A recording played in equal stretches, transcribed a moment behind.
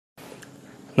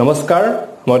নমস্কাৰ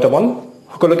মই তপন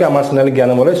সকলোকে আমাৰ চেনেল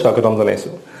জ্ঞানমলৈ স্বাগতম জনাইছো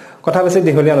কথা বেছি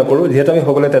দীঘলীয়া নকৰো যেহেতু আমি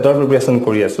সকলোৱে টেটৰ প্ৰিপাৰেচন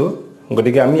কৰি আছো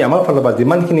গতিকে আমি আমাৰ ফালৰ পৰা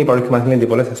যিমানখিনি পাৰো সিমানখিনি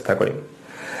দিবলৈ চেষ্টা কৰিম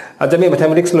আজি আমি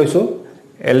ম্যাথমেটিক্স লৈছো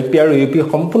এলপি আৰু ইউপি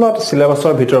সম্পূৰ্ণ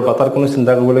সিলেবাসৰ ভিতৰৰ পৰা তাৰ কোনো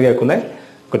চিন্তা কৰিবলগীয়া একো নাই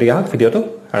গতিকে আহক ভিডিঅটো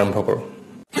আৰম্ভ কৰো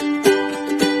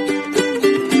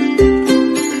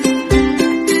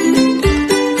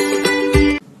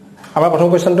আমাৰ প্ৰথম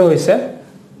কোৱেশ্চনটো হৈছে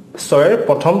 6 এৰ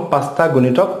প্ৰথম 5টা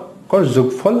গুণিতকৰ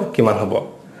যোগফল কিমান হ'ব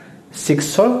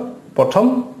 6 ৰ প্ৰথম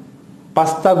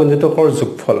 5টা গুণিতকৰ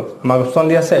যোগফল আমাৰ অপচন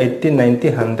দি আছে 80 90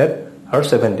 100 আৰু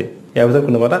 70 ইয়াৰ ভিতৰত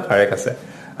কোনোবা এটা কাৰেক্ট আছে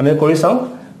আমি কৰি চাও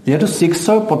যেহেতু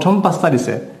 6 ৰ প্ৰথম 5টা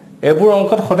দিছে এবোৰ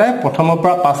অংকত সদায় প্ৰথমৰ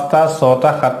পৰা 5টা 6টা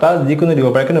 7টা যিকোনো দিব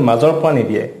পাৰে কিন্তু মাজৰ পৰা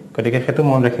নিদিয়ে গতিকে হেতু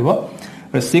মন ৰাখিব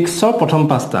 6 ৰ প্ৰথম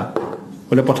 5টা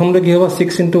বলে প্ৰথমটো কি হ'ব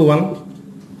 6 * 1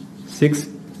 6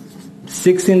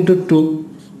 6 * 2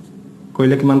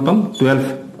 কইলে কিমান পাম 12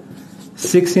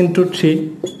 6 * 3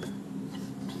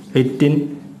 18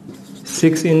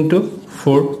 6 *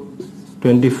 4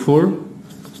 24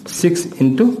 6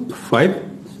 * 5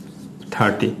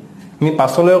 30 আমি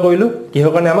পাছলৈ কইলো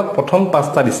কিহৰ কাৰণে আমাক প্ৰথম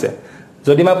 5টা দিছে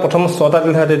যদি আমাক প্ৰথম 6টা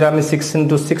দিলে হয় তেতিয়া আমি 6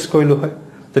 * 6 কইলো হয়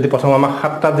যদি প্ৰথম আমাক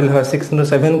 7টা দিলে হয় 6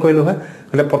 * 7 কইলো হয়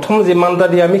হলে প্ৰথম যিমানটা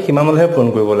দি আমি সিমানলৈহে পূৰণ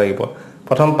কৰিব লাগিব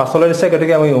প্ৰথম পাছলৈ দিছে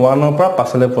গতিকে আমি 1 ৰ পৰা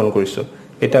পাছলৈ পূৰণ কৰিছো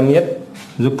এটা আমি ইয়াত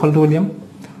যোগফলটো উলিয়াম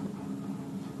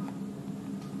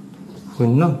 0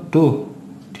 2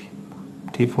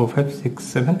 3 4 5 6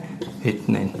 7 8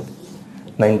 9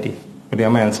 90 গতিকে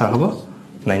আমাৰ आंसर হ'ব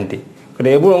 90 গতিকে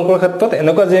এইবোৰ অংকৰ ক্ষেত্ৰত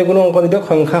এনেকুৱা যে কোনো অংক দিলে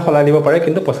সংখ্যা সলাই দিব পাৰে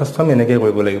কিন্তু প্ৰচেষ্টা আমি এনেকৈ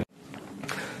কৰিব লাগিব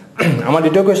আমাৰ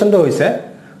দ্বিতীয় কোৱেশ্চনটো হৈছে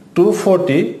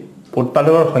 240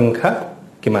 উৎপাদকৰ সংখ্যা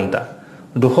কিমানটা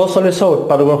 240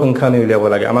 উৎপাদকৰ সংখ্যা আমি উলিয়াব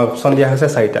লাগে আমাৰ অপচন দিয়া হৈছে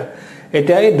 4টা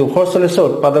এতিয়া এই 240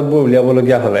 উৎপাদকবোৰ উলিয়াব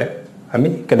লগিয়া হলে আমি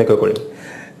কেনেকৈ কৰিম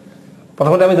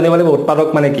প্ৰথমতে আমি জানিব লাগিব উৎপাদক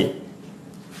মানে কি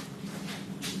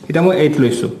এটা মই 8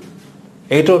 লৈছো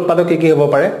 8 ৰ উৎপাদক কি হ'ব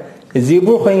পাৰে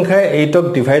যিবোৰ সংখ্যাৰে 8 ক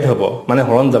ডিভাইড হ'ব মানে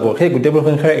হৰণ যাব সেই গোটেইবোৰ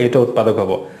সংখ্যাৰে 8 ৰ উৎপাদক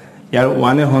হ'ব ইয়াৰ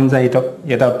 1 এ হৰণ যায় 8 ক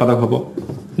এটা উৎপাদক হ'ব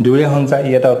 2 এ হৰণ যায়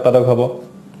এটা উৎপাদক হ'ব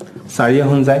 4 এ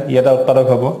হৰণ যায় এটা উৎপাদক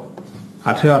হ'ব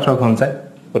 8 এ 8 হৰণ যায়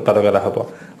উৎপাদক এটা হ'ব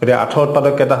গতিকে 8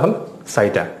 উৎপাদক কেটা হ'ল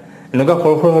 4টা এনেকুৱা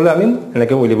সৰু সৰু হলে আমি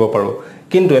এনেকৈ উলিয়াব পাৰো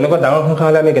কিন্তু এনেকুৱা ডাঙৰ সংখ্যা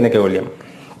হলে আমি কেনেকৈ উলিয়াম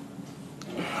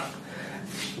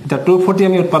এটা 240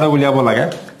 আমি উৎপাদক উলিয়াব লাগে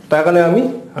তাৰ কাৰণে আমি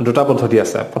দুটা পদ্ধতি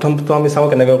আছে প্ৰথমটো আমি চাও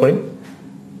কেনেকৈ কৰিম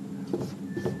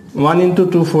 1 *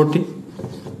 240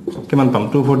 কিমান পাম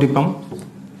 240 পাম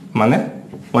মানে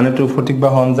 1 এ 240 বা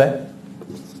হৰণ যায়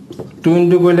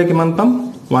 2 * কৰিলে কিমান পাম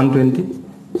 120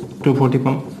 240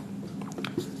 পাম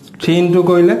 3 *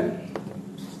 কৰিলে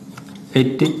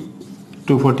 80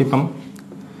 240 পাম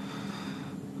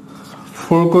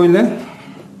 4 কৰিলে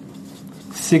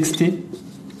 60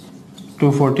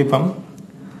 240 পাম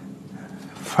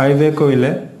 5 এ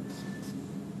কৰিলে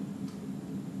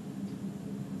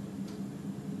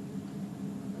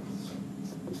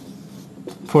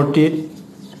 48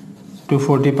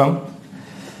 240 পাম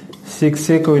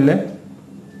 6 এ কৰিলে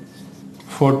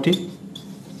 40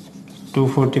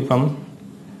 240 পাম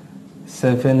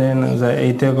 7 এ যায়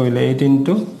 8 এ কৰিলে 8 *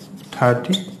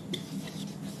 30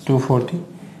 240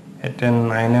 এটা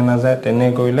 9 এ যায় 10 এ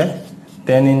কৰিলে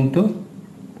 10 *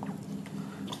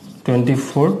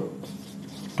 24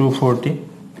 240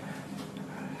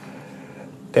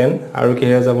 10 আৰু কি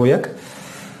হৈ যাব ইয়াক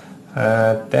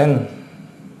 10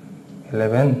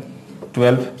 11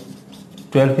 12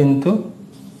 12 *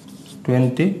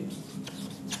 20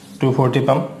 240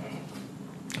 পাম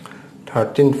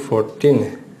 13 14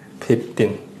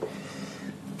 15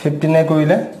 15 এ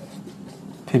কৰিলে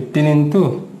 15 *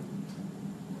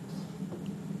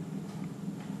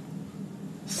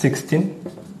 16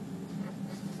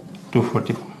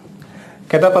 240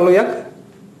 কেটা পালো ইয়াক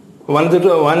 1 *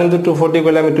 240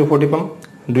 কৰিলে আমি 240 পাম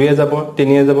 2 এ যাব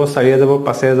 3 এ যাব 4 এ যাব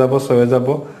 5 এ যাব 6 এ যাব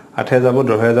 8 এ যাব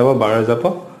 10 এ যাব 12 এ যাব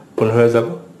 15 এ যাব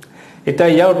এটা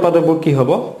ইয়াৰ উৎপাদকবোৰ কি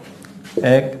হ'ব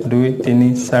 1 2 3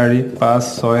 4 5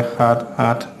 6 7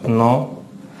 8 9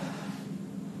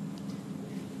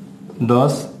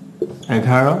 10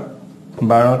 11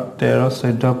 12 13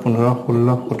 14 15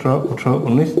 16 17 18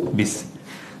 19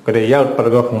 20 গতে ইয়াৰ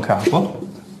উৎপাদকৰ সংখ্যা হ'ব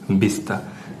 20টা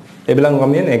এবিলাক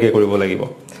আমি একে কৰিব লাগিব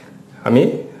আমি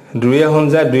 2 এ হৰণ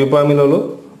যায় 2 পৰা আমি ললো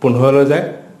 15 লৈ যায়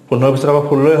 15 পিছত আকৌ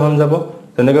 16 এ হৰণ যাব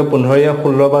তেনেকৈ 15 ইয়াক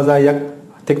 16 বা যায় ইয়াক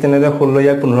ঠিক তেনেদৰে 16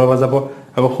 ইয়াক 15 বা যাব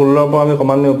আকৌ 16 পৰা আমি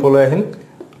ক্ৰমান্বয়ে ওপৰলৈ আহিম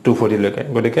 240 লৈকে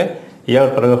গতিকে ইয়াৰ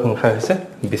উৎপাদকৰ সংখ্যা হৈছে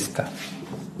 20টা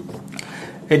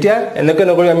এতিয়া এনেকৈ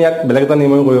নকৰি আমি ইয়াক বেলেগ এটা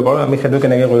নিয়ম কৰিব পাৰো আমি হেতু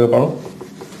কেনেকৈ কৰিব পাৰো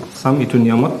সাম ইটো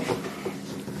নিয়মত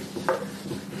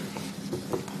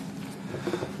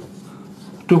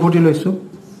 240 লৈছো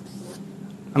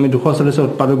আমি 240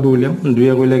 উৎপাদকবোৰ উলিয়াম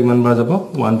 2 কৰিলে কিমান বাৰ যাব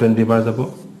 120 বাৰ যাব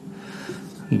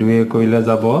 2 কৰিলে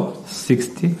যাব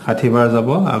 60 60 বাৰ যাব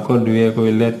আকৌ 2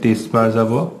 কৰিলে 30 বাৰ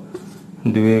যাব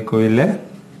 2 কৰিলে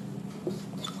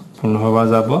 15 বাৰ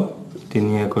যাব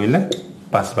 3 কৰিলে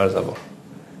 5 বাৰ যাব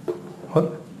হল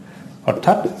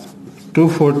অৰ্থাৎ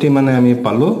 240 মানে আমি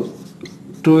পালো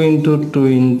 2 into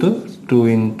 2 into 2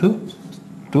 into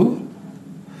 2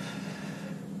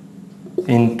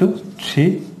 into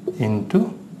 3 into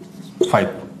 5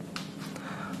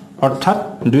 অৰ্থাৎ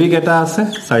 2 কেটা আছে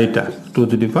 4টা 2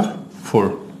 to the power 4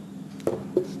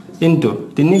 into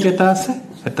 3 কেটা আছে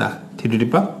এটা 3 to the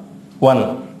power 1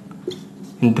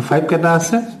 into 5 কেটা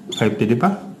আছে 5 to the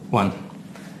power 1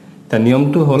 তা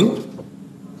নিয়মটো হল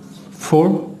 4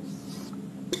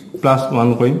 plus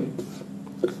 1 কৰিম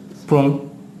পূৰণ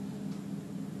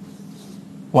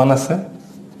 1 আছে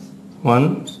 1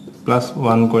 plus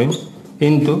 1 কৰিম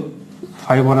into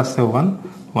 5 আছে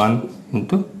 1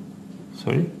 into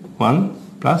 1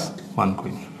 plus 1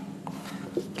 কৰিম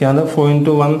কিয়নো 4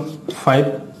 into 1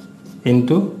 5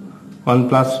 into 1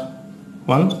 plus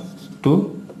 1 2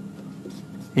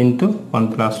 into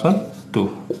 1 plus 1 2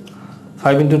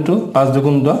 5 into 2 5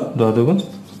 দুগুণ 10 10 দুগুণ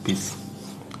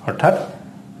 20 অৰ্থাৎ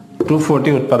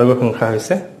 240 উৎপাদকৰ সংখ্যা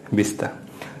হৈছে 20টা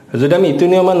যদি আমি ইটো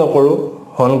নিয়ম নকৰো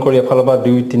হৰণ কৰি এফালৰ পৰা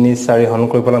 2 3 4 হৰণ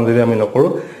কৰি পেলাম যদি আমি নকৰো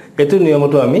এটো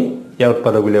নিয়মটো আমি ইয়াৰ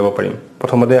উৎপাদক উলিয়াব পাৰিম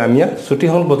প্ৰথমতে আমি ছুটি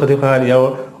হৰণ পদ্ধতি সহায়ত ইয়াৰ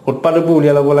উৎপাদকবোৰ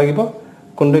উলিয়াব ল'ব লাগিব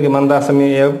কোনটো কিমানটা আছে আমি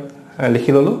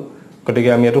লিখি ললো গতিকে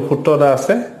আমি এটো সূত্ৰটা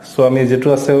আছে সো আমি যেটো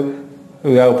আছে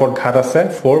ইয়াৰ ওপৰত ঘাত আছে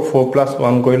 4 plus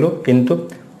 1 কৰিলো কিন্তু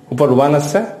ওপৰত 1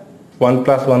 আছে 1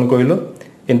 plus 1 কৰিলো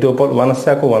কিন্তু ওপৰত 1 আছে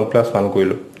আকৌ 1 plus 1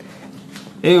 কৰিলো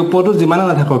এই ওপৰটো যিমান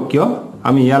নাথাকক কিয়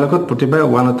আমি ইয়াৰ লগত প্ৰতিবাৰে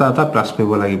 1 এটা প্লাস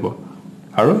কৰিব লাগিব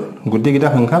আৰু গুটিকিটা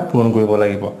সংখ্যা পূৰণ কৰিব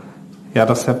লাগিব ইয়াত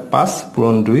আছে 5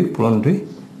 পূৰণ 2 পূৰণ 2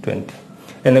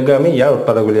 20 এনেকৈ আমি ইয়াৰ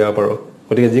উৎপাদক উলিয়াব পাৰো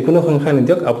গতিকে যিকোনো সংখ্যা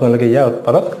নিদিয়ক আপোনালোকে ইয়াৰ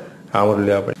উৎপাদক আমাৰ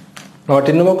উলিয়াব পাৰে আৰু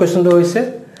 3 নম্বৰ কোৱেশ্চনটো হৈছে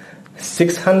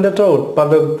 600 ৰ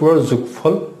উৎপাদকবোৰৰ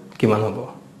যোগফল কিমান হ'ব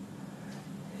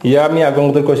ইয়া আমি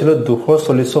আগমতে কৈছিলো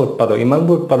 240 উৎপাদক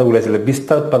ইমানবোৰ উৎপাদক ওলাইছিল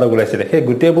 20টা উৎপাদক ওলাইছিল সেই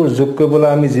গুটেবোৰ যোগ কৰিবলৈ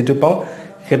আমি যেটো পাও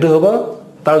হেতু হ'ব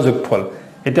তাৰ যোগফল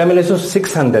এতিয়া আমি লৈছো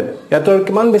 600 ইয়াতৰ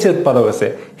কিমান বেছি উৎপাদক আছে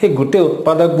সেই গুটে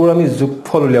উৎপাদকবোৰ আমি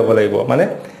যোগফল উলিয়াব লাগিব মানে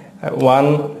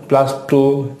 1 plus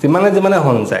 2 যিমানে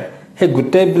হন যায় সেই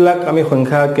গুটে বিলাক আমি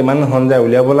সংখ্যা কিমান হন যায়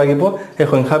উলিয়াব লাগিব সেই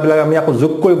সংখ্যা বিলাক আমি আকৌ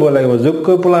যোগ কৰিব লাগিব যোগ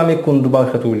কৰি পেলাই আমি কোনটো বা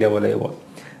হেতু উলিয়াব লাগিব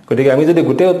গতিকে আমি যদি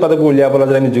গুটে উৎপাদকবোৰ উলিয়াবলৈ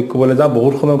যদি আমি যোগ কৰিবলৈ যাওঁ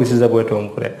বহুত সময় গুচি যাব এটো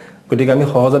অংকৰে গতিকে আমি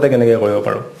সহজতে কেনেকৈ কৰিব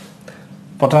পাৰো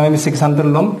প্ৰথমে আমি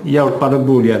 600 লম ইয়াৰ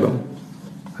উৎপাদকবোৰ উলিয়াই লম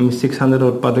আমি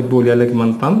 600 উৎপাদকবোৰ উলিয়ালে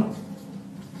কিমান পাম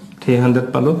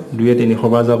 300 পালো 2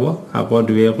 300 বাৰ যাব আকৌ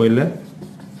 2 কৰিলে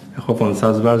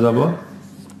 150 বাৰ যাব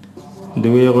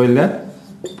 2 কৰিলে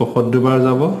 75 বাৰ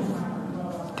যাব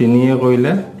 3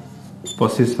 কৰিলে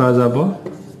 25 বাৰ যাব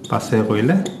 5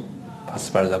 কৰিলে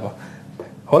 5 বাৰ যাব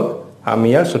হল আমি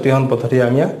ইয়াৰ ছুটিহৰণ পদ্ধতি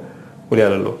আমি উলিয়াই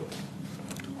ললো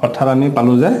অৰ্থাৎ আমি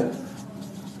পালো যে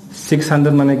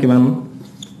 600 মানে কিমান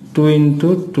 2 into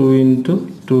 2 into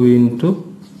 2 into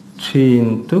 3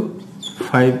 into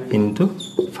 5 into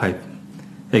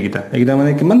 5 এগিটা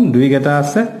মানে কিমান 2 গেটা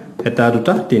আছে এটা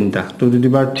দুটা তিনটা 2 to the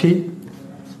power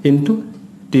 3 into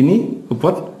 3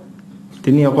 উপত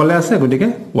 3 অকলে আছে গটিকে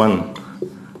 1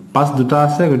 5 দুটা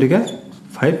আছে গটিকে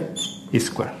 5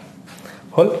 স্কয়াৰ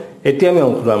হল এতিয়া আমি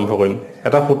অংক আৰম্ভ কৰিম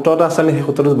এটা সূত্ৰটা আছে আমি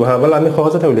সূত্ৰটো বহাবলৈ আমি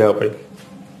সহজতে উলিয়াব পাৰিম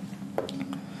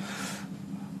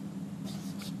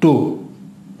 2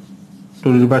 to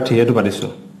the power 3 এটো পাইছো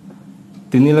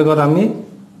 3 লগত আমি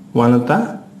 1 এটা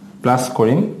প্লাস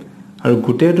কৰিম আৰু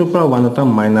গুটেটোৰ পৰা 1 এটা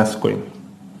মাইনাস কৰিম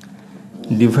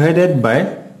ডিভাইডেড বাই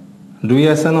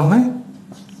 2 আছে নহয়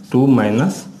 2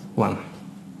 minus 1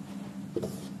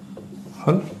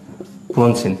 হল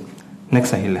পূৰণ চিন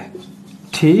নেক্সট আহিলে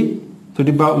 3 to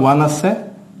the power 1 আছে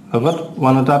লগত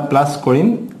 1 এটা প্লাস কৰিম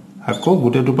আকৌ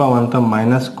গুটেটোৰ পৰা 1 এটা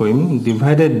মাইনাস কৰিম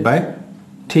ডিভাইডেড বাই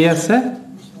 3 আছে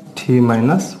 3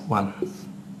 minus 1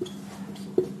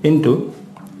 into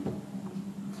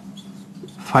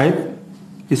 5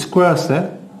 স্কয়াৰ আছে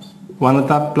 1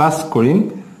 এটা প্লাস কৰিম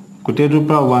গুটেটোৰ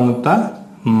পৰা 1 এটা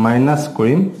মাইনাস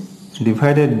কৰিম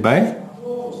divided by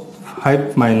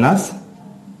 5 minus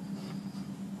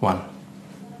 1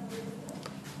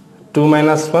 2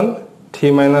 minus 1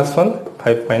 3 minus 1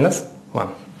 5 minus 1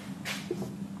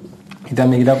 এটা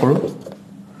আমি এটা কৰো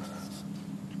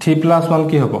 3 plus 1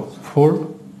 কি হ'ব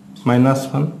 4 minus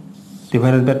 1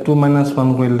 divided by 2 minus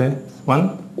 1 কৰিলে 1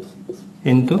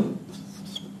 into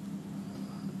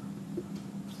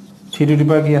 3 to the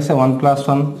power কি আছে 1 plus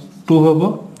 1 2 হ'ব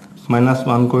minus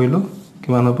 1 কৰিলো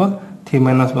কিমান হ'ব 3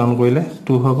 minus 1 কৰিলে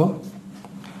 2 হ'ব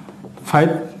 5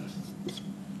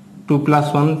 2 plus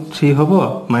 1 3 হব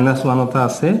minus 1 এটা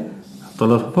আছে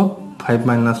তলত হব 5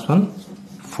 minus 1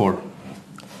 4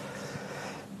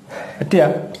 এতিয়া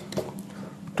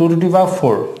 2 to the power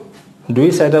 4 দুই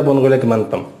সাইডা বন কৰিলে কিমান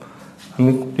পাম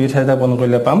আমি দুই সাইডা বন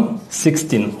কৰিলে পাম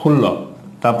 16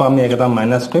 16 তাৰপৰ আমি একটা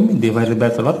মাইনাস কৰিম ডিভাইডেড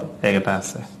বাই তলত একটা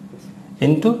আছে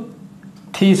ইনটু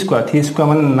 3 স্কয়াৰ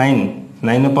মানে 9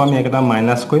 9 এৰ পৰ আমি একটা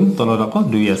মাইনাস কৰিম তলত আকৌ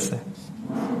 2 আছে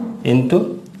ইনটু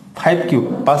 5 কিউব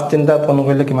 5 তিনটা বন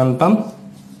কৰিলে কিমান পাম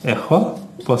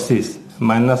 125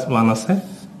 minus 1 আছে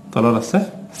তলত আছে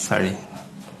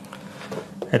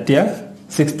 4 এতিয়া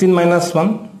 16 minus 1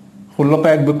 16 পা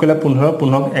 1 বিয়োগ কৰিলে 15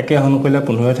 15 একে হন কৰিলে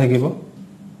 15 থাকিব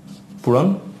পূৰণ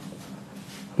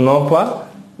 9 পা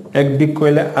 1 বিয়োগ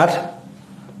কৰিলে 8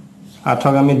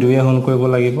 8ক আমি 2 হন কৰিব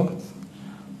লাগিব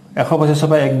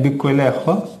 125 পা 1 বিয়োগ কৰিলে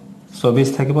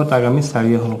 124 থাকিব তাক আমি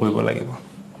 4 হন কৰিব লাগিব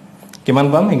কিমান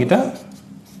পাম একিটা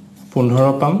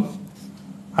 15 পাম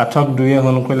 8ক 2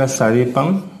 হন কৰিলে 4 পাম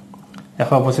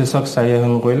 125ক 4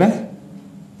 হন কৰিলে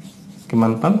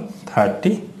কিমান পাম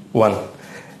 31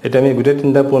 এটা আমি গুটে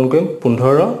তিনটা পূৰণ কৰিম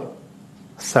 15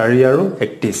 4 আৰু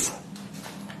 31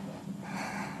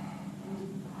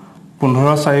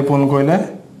 15 4 পূৰণ কৰিলে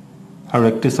আৰু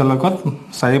 31 ৰ লগত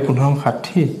 4 15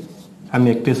 60 আমি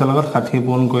 31 ৰ লগত 60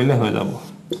 পূৰণ কৰিলে হৈ যাব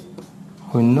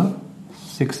 0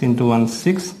 6 into 1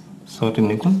 6 so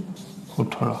 3 গুণ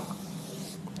 18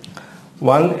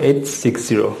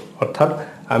 1860 অৰ্থাৎ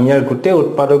আমি আৰ গুটে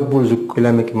উৎপাদকবোৰ যোগ কৰিলে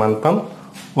আমি কিমান পাম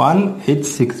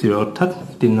 1860 অৰ্থাৎ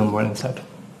 3 নম্বৰ আনসাৰ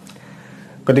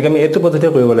গতিকে আমি এটো পদ্ধতি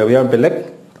কৰিব লাগিব ইয়াৰ বেলেগ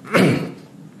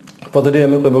পদ্ধতি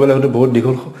আমি কৰিব গলে হয়তো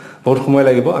বহুত সময়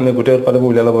লাগিব আমি গুটে উৎপাদক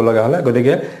উলিয়া লব লগা হলে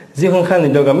গতিকে যি সংখ্যা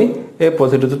নিদক আমি এই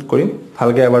পদ্ধতিটোত কৰিম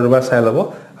ভালকে এবাৰ দুবাৰ চাই লব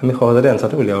আমি সহজতে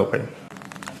আনসাৰটো উলিয়াব পাৰিম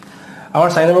আমাৰ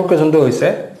 4 নম্বৰ কোৱেশ্যনটো হৈছে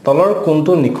তলৰ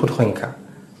কোনটো নিখুঁত সংখ্যা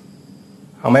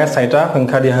আমাৰ চাৰিটা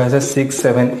সংখ্যা দিয়া হৈছে 6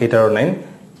 7 8 আৰু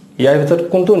 9 ইয়াৰ ভিতৰত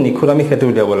কোনটো নিখুঁত আমি হেতু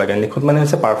উলিয়াব লাগে নিখুঁত মানে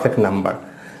হৈছে পাৰফেক্ট নাম্বাৰ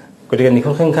গতিকে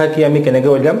নিখুঁত সংখ্যা কি আমি কেনেকৈ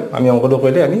উলিয়াম আমি অংকটো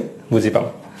কৰিলে আমি বুজি পাম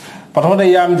প্ৰথমতে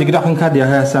ইয়াৰ আমি যিকিটা সংখ্যা দিয়া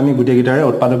আছে আমি গুটে গিটাৰে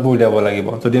উৎপাদকবোৰ উলিয়াব লাগিব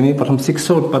যদি আমি প্ৰথম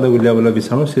 6 ৰ উৎপাদক উলিয়াবলৈ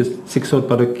বিচাৰো 6 ৰ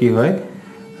উৎপাদক কি হয়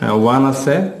 1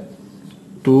 আছে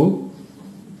 2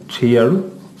 3 আৰু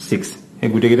 6 এই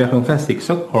গুটে গিটা সংখ্যা 6ক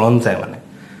হৰণ যায় মানে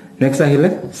নেক্সট আহিলে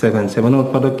 7 7 ৰ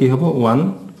উৎপাদক কি হ'ব 1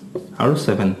 আৰু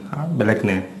 7 আৰু বেলেগ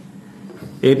নাই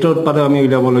 8 ৰ উৎপাদক আমি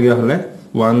উলিয়াব লগিয়া হলে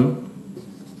 1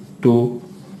 2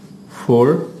 4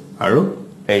 আৰু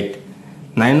 8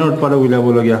 9 ৰ উৎপাদক উলিয়াব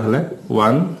লগিয়া হলে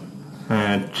 1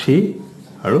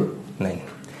 3 আৰু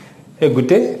 9 এই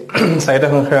গুটে চাৰিটা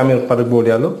সংখ্যাৰ আমি উৎপাদক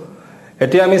উলিয়ালো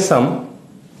এতিয়া আমি চাম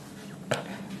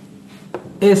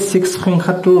এই 6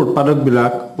 সংখ্যাটোৰ উৎপাদক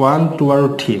বিলাক 1 2 আৰু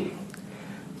 3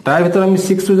 তাৰ ভিতৰত আমি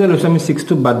 6 টো যে লৈছো আমি 6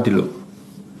 টো বাদ দিলো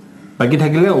বাকি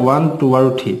থাকিলে 1 2 আৰু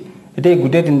 3 এতিয়া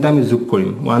গুটে তিনটা আমি যোগ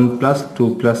কৰিম 1 + 2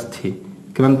 + 3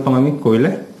 কিমান পাম আমি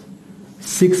কৰিলে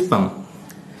 6 পাম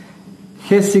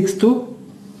হে 6 টো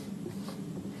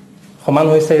সমান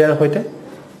হৈছে ইয়াৰ হৈতে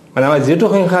মানে আমাৰ যেটো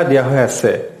সংখ্যা দিয়া হৈ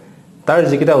আছে তাৰ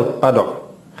যিকিটা উৎপাদক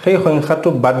সেই সংখ্যাটো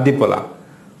বাদ দি পলা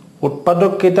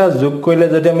উৎপাদক কেটা যোগ কৰিলে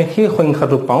যদি আমি সেই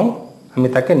সংখ্যাটো পাওঁ আমি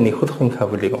তাকে নিখুঁত সংখ্যা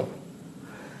বুলি কওঁ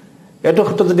এটো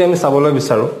ক্ষেত্ৰত যদি আমি চাবলৈ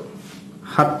বিচাৰো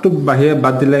 7 টো বাহিৰে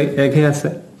বাদ দিলে 1 হে আছে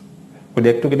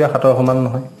গতিকে 1 টো কেতিয়া 7 ৰ সমান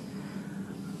নহয়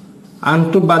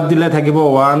 8 টো বাদ দিলে থাকিব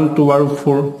 1 2 আৰু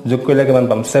 4 যোগ কৰিলে কিমান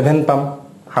পাম 7 পাম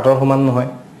 7 ৰ সমান নহয়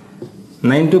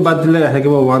 9 টো বাদ দিলে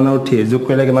থাকিব 1 আৰু 3 যোগ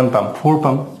কৰিলে কিমান পাম 4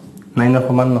 পাম 9 ৰ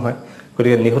সমান নহয়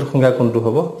গতিকে নিখুঁত সংখ্যা কোনটো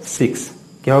হ'ব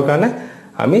 6 কিহৰ কাৰণে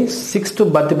আমি 6 টো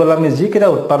বাদ দিবলৈ আমি যি কেটা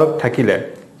উৎপাদক থাকিলে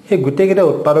সেই গুটে কেটা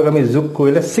উৎপাদক আমি যোগ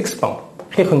কৰিলে 6 পাম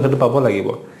সেই সংখ্যাটো পাব লাগিব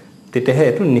তেতিয়াহে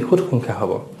এটো নিখুঁত সংখ্যা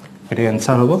হ'ব এটো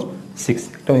আনসাৰ হ'ব 6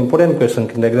 একদম ইম্পৰ্টেন্ট কোৱেশ্চন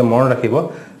কিন্তু একদম মনত ৰাখিব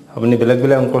আপুনি বেলেগ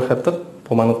বেলেগ অংকৰ ক্ষেত্ৰত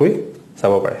প্ৰমাণ কৰি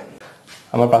চাব পাৰে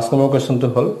আমাৰ 5 নম্বৰ কোৱেশ্চনটো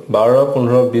হ'ল 12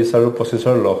 15 20 আৰু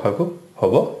 25 ৰ লসাগু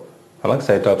হ'ব আমাক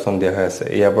চাৰিটা অপচন দিয়া হৈ আছে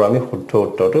ইয়াৰ পৰা আমি শুদ্ধ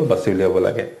উত্তৰটো বাছি উলিয়াব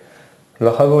লাগে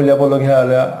লসাগু উলিয়াব লগিয়া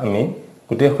হলে আমি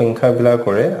গুটে সংখ্যা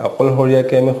বিলাকৰে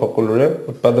অকলহৰীয়াকৈ আমি সকলোৰে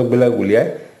উৎপাদক বিলাক উলিয়াই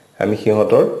আমি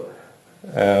সিহঁতৰ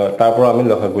তাৰ পৰা আমি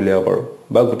লসাগু উলিয়াব পাৰো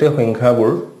বা গুটে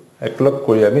সংখ্যাবোৰ একলগ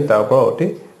কৰি আমি তাৰ পৰা অতি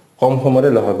কম সময়তে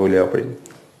লসাগু উলিয়াব পাৰিম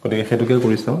গতিকে হেতুকে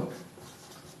কৰি চাও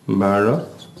 12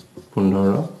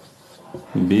 15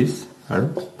 20 আৰু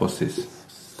 25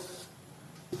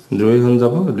 2 হন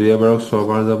যাব 2 বাৰক 6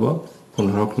 বাৰ যাব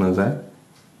 15ক না যায়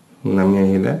নামি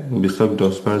আহিলে 20ক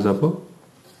 10 বাৰ যাব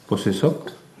 25ক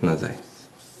না যায়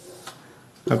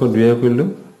আকৌ 2 কৰিলো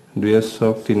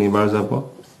 2ক 3 বাৰ যাব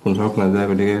 15ক না যায়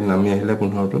গতিকে নামি আহিলে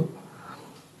 15টো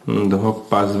 10ক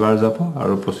 5 বাৰ যাব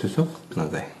আৰু 25ক না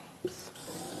যায়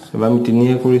এবাৰ আমি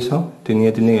 3 কৰি চাওঁ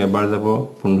 3 এবাৰ যাব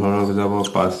 15 যাব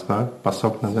 5 বাৰ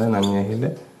 5ক নাযায় নামি আহিলে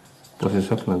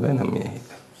 25ক নাযায় নামি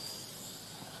আহিলে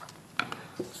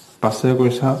 5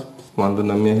 কৰি চাওঁ 1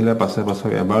 নামি আহিলে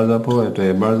 5ক এবাৰ যাব এটো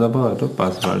এবাৰ যাব এটো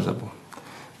 5 বাৰ যাব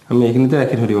আমি এইখিনিতে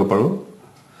ৰাখি থৈ দিব পাৰো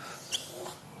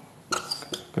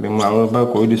কিন্তু মই আৰু এবাৰ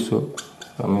কৈ দিছো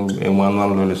আমি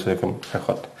 1 লৈ লৈছো একম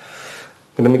শেষত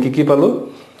কিন্তু আমি কি পালো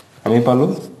আমি পালো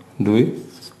 2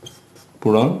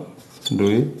 পূৰণ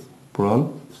 2 পূৰণ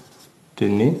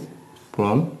 3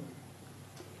 পূৰণ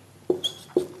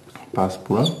 5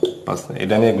 পূৰণ 5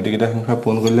 এটা আমি গুটিকেইটা সংখ্যা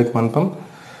পূৰণ কৰিলে কিমান পাম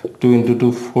 2 *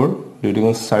 2 4 2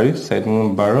 * 4 4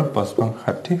 * 12 5 *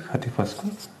 60 60 5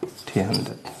 *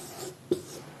 300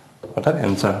 অৰ্থাৎ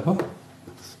এনসাৰ হ'ব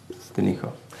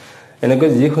 300 এনেকৈ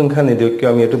যি সংখ্যা নিদিওক কিয়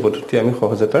আমি এটো পদ্ধতি আমি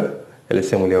সহজতে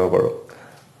এলচিএম উলিয়াব পাৰো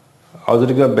আৰু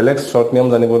যদি কিবা বেলেগ শৰ্ট নিয়ম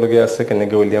জানিবলগীয়া আছে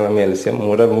কেনেকৈ উলিয়াম আমি এলচিএম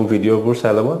মোৰ ভিডিঅ'বোৰ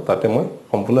চাই ল'ব তাতে মই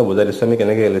সম্পূৰ্ণ বুজাই দিছো আমি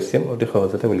কেনেকৈ এলচিএম অতি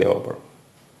সহজতে উলিয়াব পাৰো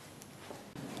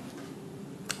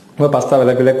মই পাঁচটা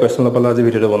বেলেগ কোৱেশ্চন লপলা আজি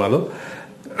ভিডিঅ'টো বনালো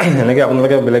এনেকৈ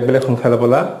আপোনালোকে বেলেগ সংখ্যা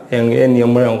লপলা এই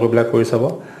নিয়মৰে অংকবিলাক কৰি চাব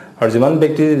আৰু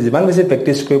যিমান বেছি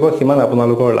প্ৰেক্টিছ কৰিব সিমান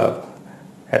আপোনালোকৰ লাভ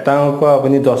এটা অংক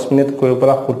আপুনি 10 মিনিট কৰি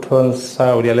পলা শুদ্ধ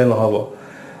আনসাৰ উলিয়ালে নহব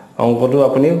অংকটো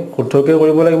আপুনি শুদ্ধকৈ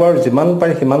কৰিব লাগিব আৰু যিমান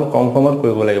পাৰি সিমান কম সময়ত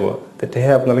কৰিব লাগিব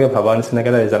তেতিয়াহে আপোনালোকে ভাবা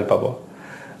নিচিনাকৈ ৰিজাল্ট পাব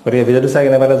গতিকে ভিডিঅ'টো চাই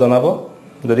কেনে পালে জনাব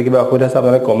যদি কিবা অসুবিধা আছে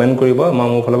আপোনালোকে কমেন্ট কৰিব মই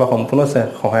মোৰ ফালৰ পৰা সম্পূৰ্ণ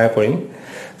সহায় কৰিম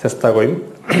চেষ্টা কৰিম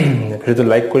ভিডিঅ'টো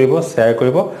লাইক কৰিব শ্বেয়াৰ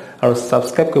কৰিব আৰু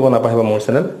সাবস্ক্ৰাইব কৰিব নাপাহৰিব মোৰ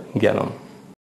চেনেল জ্ঞানম